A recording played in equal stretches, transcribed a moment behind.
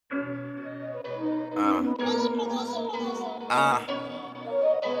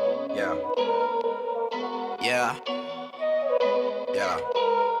Yeah. Yeah. Yeah.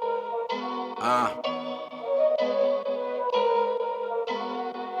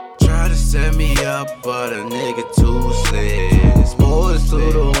 Try to set me up, but a nigga too slick. Sports to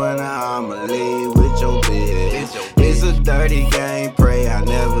the winner, I'ma lead with your bitch. It's a dirty game, pray I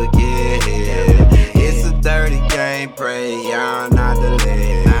never get hit. It's a dirty game, pray y'all not the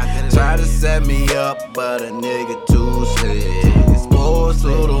lead. Try to set me up, but a nigga too slick. Sports to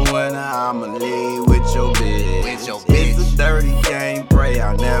the winner, I'ma lead with your bitch. It's a dirty game, pray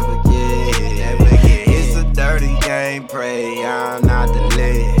I'll never get hit. It's a dirty game, pray y'all not the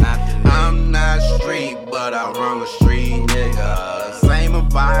lead. I'm not street, but I run a street, nigga. Same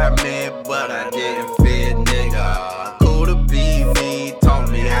environment, but I didn't fit, nigga. Cool to be me, taught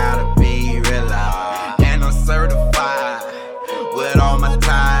me how to be real. And I'm certified with all my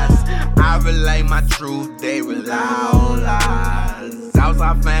ties. I relate my truth, they rely on lies.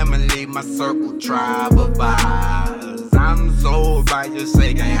 Outside family, my circle, tribe of vibes. I'm so righteous,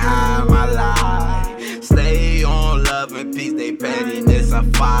 they can't hide my life. Stay on love and peace, they pettiness I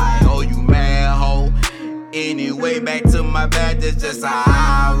fight. Oh, you mad hoe? Anyway, back to my bed, that's just how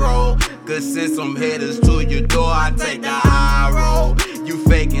I roll. Cause since some hitters to your door, I take the high road. You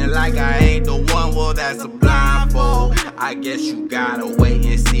faking like I ain't the one, well that's a blindfold. I guess you gotta wait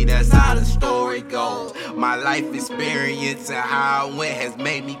and see, that's how the story goes. My life experience and how it went has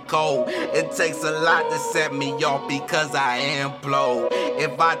made me cold. It takes a lot to set me off because I implode.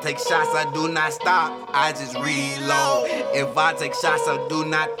 If I take shots, I do not stop, I just reload. If I take shots, I do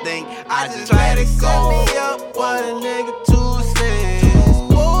not think, I just let it go. Set me up, what a nigga too slick.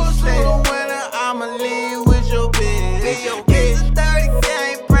 Sports to the winner, I'ma lead with your bitch. It's a dirty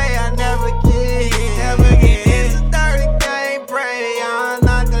game, pray I never get hit. It's a dirty game, pray I'm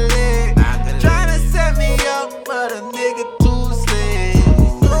not the lick. Tryna set me up, but a nigga too slick.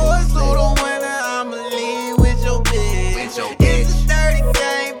 Sports to the winner, I'ma lead with your bitch. It's a dirty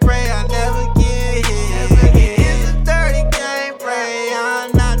game, pray I never get hit. It's a dirty game, pray I'm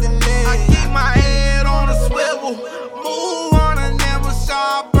not the lick. I keep my head on a swivel, move on a never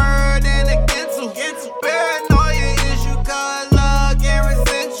sharper than a Ginsu. Paranoia issue, cause love can't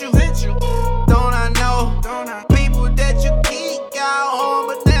resent you. Don't I know people that you keep out home,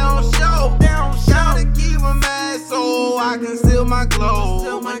 but they don't show. Gotta keep them mad so I can seal my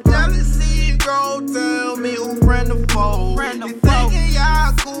glow. My jealousy grow, tell me who friend or foe. You thinking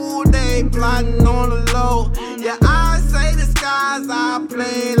y'all cool, they plotting on the low. Yeah, I say the skies, I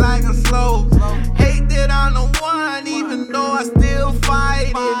play like I'm slow. Hate that I'm the one, even though I still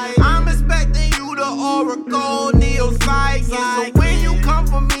fight it. I'm expecting you to oracle, neo-psychic. So when you come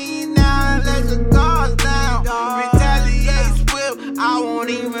for me now, let your guards down. Retaliate swift, I won't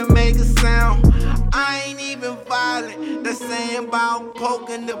even make a sound. I ain't even violent. The saying about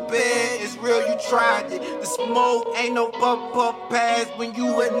poking the bed is real, you tried it. The smoke ain't no puff pass when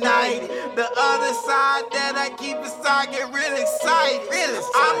you ignite it. The other side that I keep inside get real excited.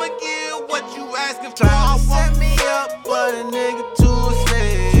 I'ma give what you asking for. Tryna set me up, but a nigga too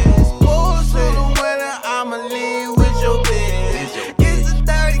slick. Sports to the winner, I'ma lead with your bitch. It's a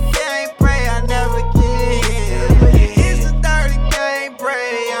dirty game, pray I never get hit. It's a dirty game,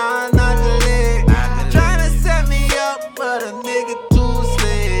 pray I'm not the lick. Tryna set me up, but a nigga too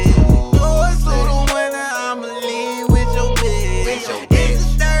slick. Sports to the winner, I'ma lead with your bitch. It's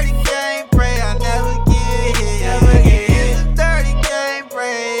a dirty game, pray I never get hit. It's a dirty game,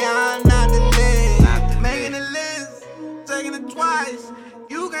 pray I'm not the lick. Making a list, taking it twice.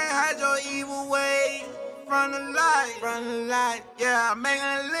 You can't hide your evil ways from the light. Yeah, making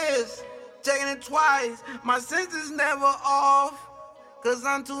a list, checking it twice. My senses never off, cause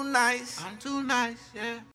I'm too nice. Yeah.